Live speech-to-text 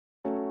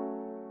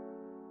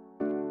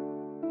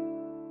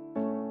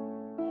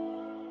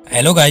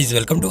Hello guys,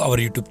 welcome to our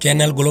YouTube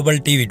channel Global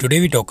TV. Today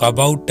we talk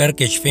about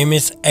Turkish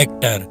famous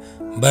actor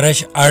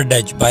Barış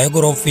Arduç,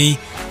 biography,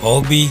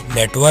 hobby,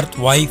 net worth,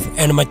 wife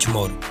and much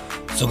more.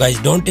 So guys,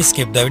 don't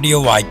skip the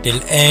video, watch till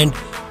end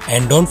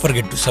and don't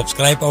forget to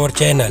subscribe our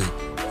channel.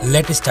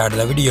 Let's start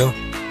the video.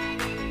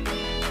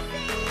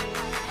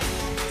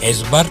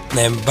 His birth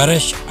name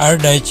Barış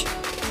Arduç.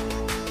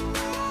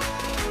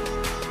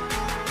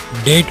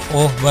 Date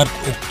of birth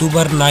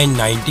October 9,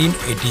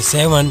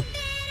 1987.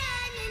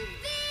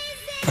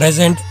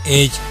 Present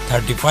age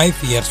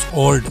 35 years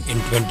old in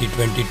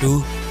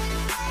 2022.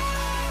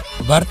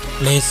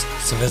 Birthplace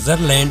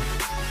Switzerland.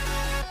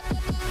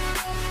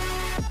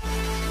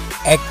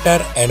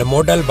 Actor and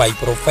model by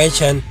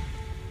profession.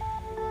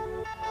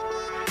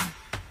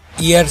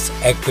 Years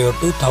active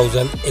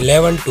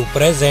 2011 to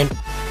present.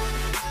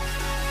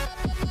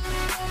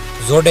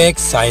 Zodiac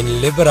sign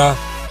Libra.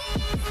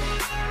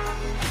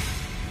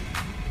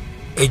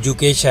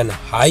 Education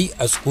high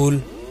school.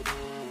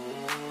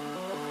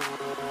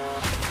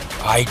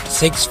 Height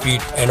 6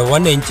 feet and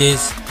 1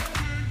 inches.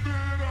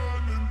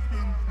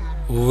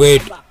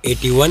 Weight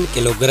 81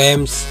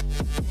 kilograms.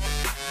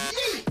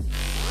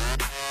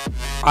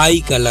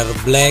 Eye color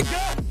black.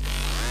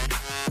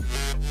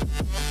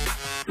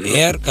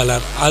 Hair color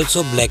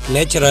also black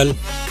natural.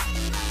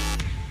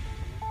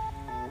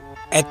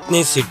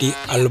 Ethnicity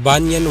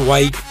Albanian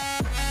white.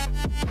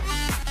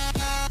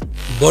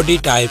 Body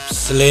type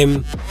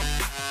slim.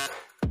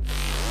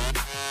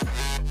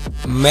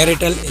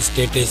 Marital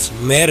status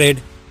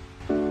married.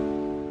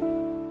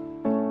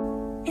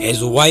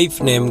 His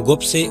wife named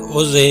Gupse.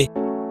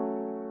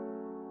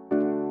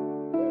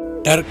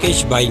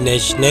 Turkish by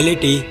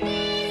nationality.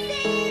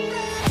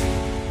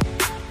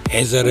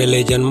 His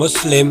religion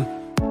Muslim.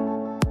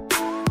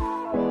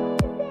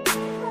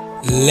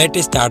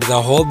 Let's start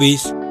the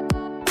hobbies.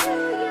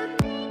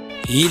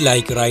 He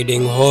like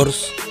riding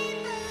horse.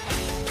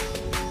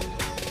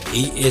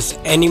 He is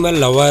animal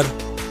lover.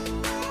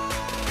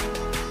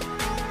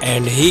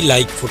 And he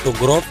like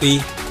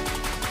photography.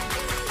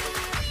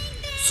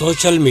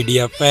 Social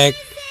media fact.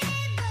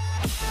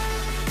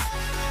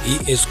 He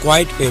is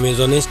quite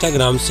famous on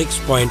Instagram,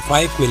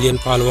 6.5 million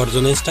followers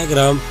on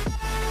Instagram.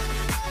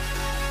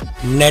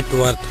 Net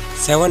worth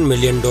 $7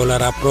 million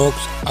approx.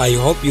 I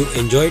hope you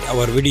enjoyed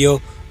our video.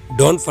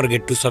 Don't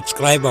forget to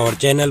subscribe our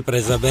channel,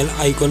 press the bell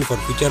icon for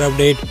future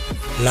update.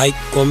 Like,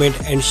 comment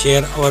and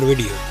share our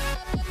video.